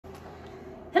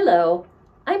Hello,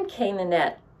 I'm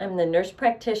Nannet. I'm the nurse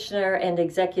practitioner and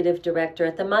executive director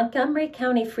at the Montgomery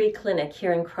County Free Clinic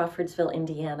here in Crawfordsville,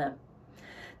 Indiana.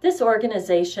 This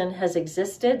organization has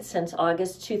existed since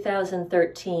August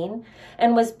 2013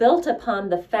 and was built upon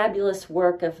the fabulous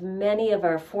work of many of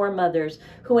our foremothers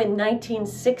who in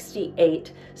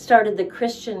 1968 started the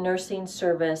Christian Nursing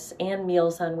Service and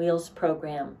Meals on Wheels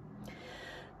program.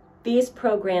 These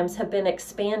programs have been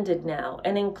expanded now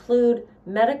and include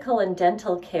medical and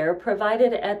dental care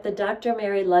provided at the Dr.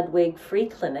 Mary Ludwig Free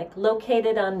Clinic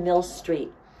located on Mill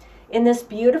Street. In this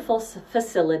beautiful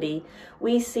facility,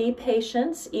 we see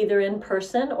patients either in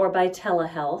person or by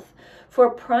telehealth for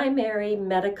primary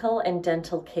medical and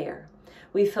dental care.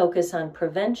 We focus on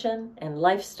prevention and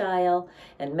lifestyle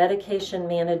and medication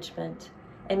management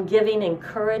and giving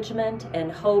encouragement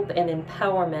and hope and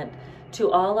empowerment to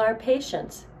all our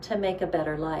patients to make a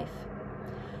better life.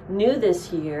 New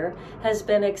this year has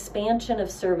been expansion of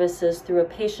services through a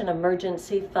patient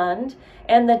emergency fund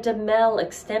and the DeMel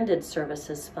Extended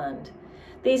Services Fund.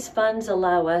 These funds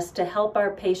allow us to help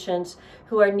our patients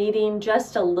who are needing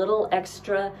just a little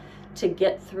extra to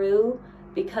get through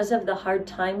because of the hard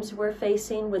times we're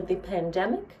facing with the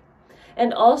pandemic,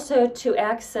 and also to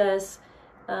access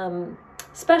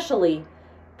specialty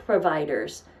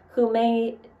providers who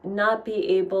may not be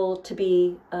able to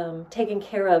be taken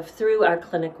care of through our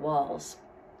clinic walls.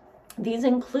 These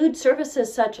include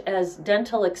services such as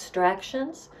dental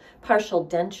extractions, partial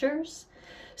dentures,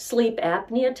 sleep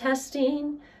apnea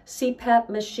testing, CPAP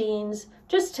machines,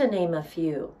 just to name a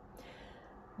few.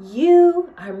 You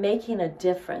are making a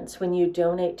difference when you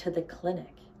donate to the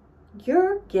clinic.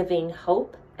 You're giving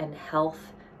hope and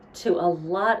health to a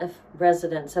lot of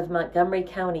residents of Montgomery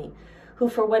County who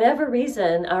for whatever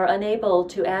reason are unable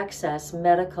to access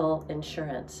medical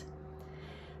insurance.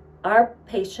 Our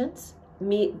patients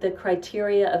meet the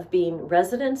criteria of being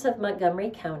residents of Montgomery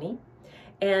County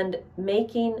and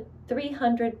making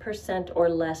 300% or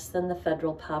less than the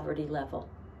federal poverty level.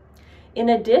 In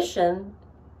addition,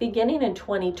 beginning in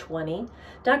 2020,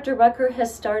 Dr. Rucker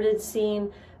has started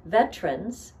seeing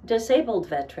veterans, disabled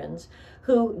veterans,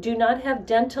 who do not have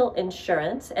dental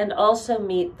insurance and also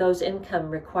meet those income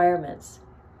requirements.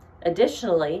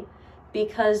 Additionally,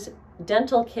 because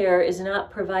dental care is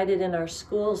not provided in our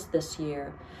schools this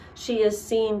year, she is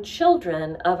seeing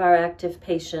children of our active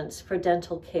patients for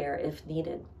dental care if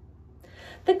needed.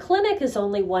 The clinic is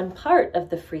only one part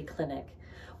of the free clinic.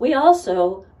 We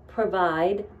also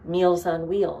provide Meals on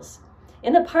Wheels.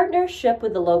 In a partnership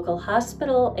with the local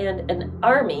hospital and an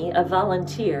army of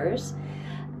volunteers,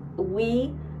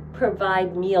 we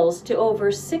provide meals to over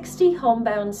 60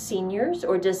 homebound seniors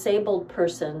or disabled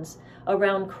persons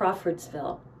around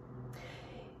Crawfordsville.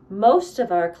 Most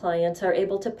of our clients are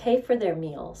able to pay for their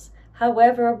meals.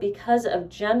 However, because of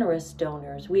generous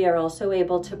donors, we are also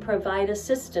able to provide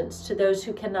assistance to those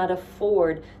who cannot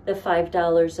afford the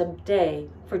 $5 a day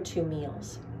for 2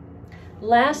 meals.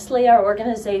 Lastly, our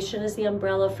organization is the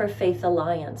umbrella for Faith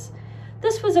Alliance.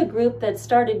 This was a group that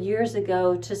started years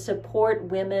ago to support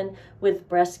women with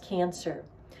breast cancer.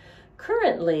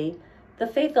 Currently, the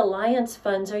Faith Alliance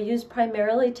funds are used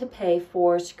primarily to pay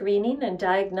for screening and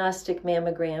diagnostic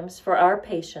mammograms for our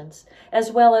patients, as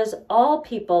well as all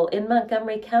people in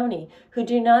Montgomery County who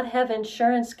do not have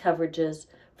insurance coverages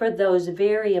for those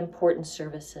very important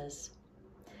services.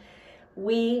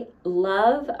 We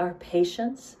love our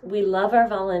patients. We love our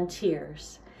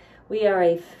volunteers. We are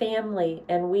a family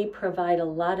and we provide a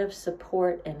lot of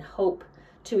support and hope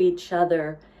to each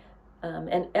other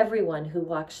and everyone who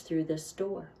walks through this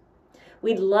door.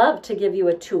 We'd love to give you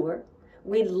a tour.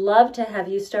 We'd love to have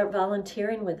you start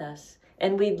volunteering with us.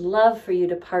 And we'd love for you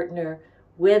to partner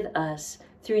with us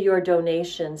through your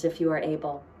donations if you are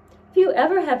able. If you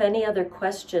ever have any other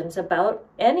questions about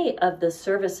any of the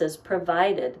services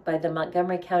provided by the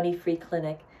Montgomery County Free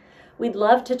Clinic, we'd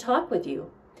love to talk with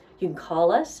you. You can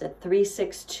call us at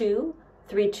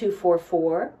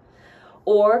 362-3244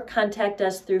 or contact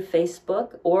us through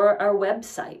Facebook or our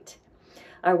website.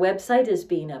 Our website is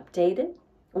being updated.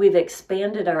 We've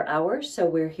expanded our hours, so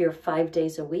we're here 5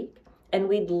 days a week, and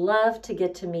we'd love to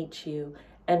get to meet you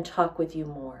and talk with you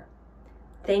more.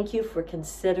 Thank you for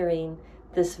considering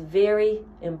this very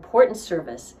important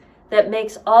service that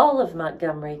makes all of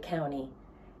Montgomery County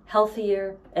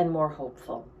healthier and more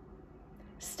hopeful.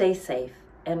 Stay safe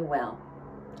and well.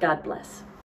 God bless.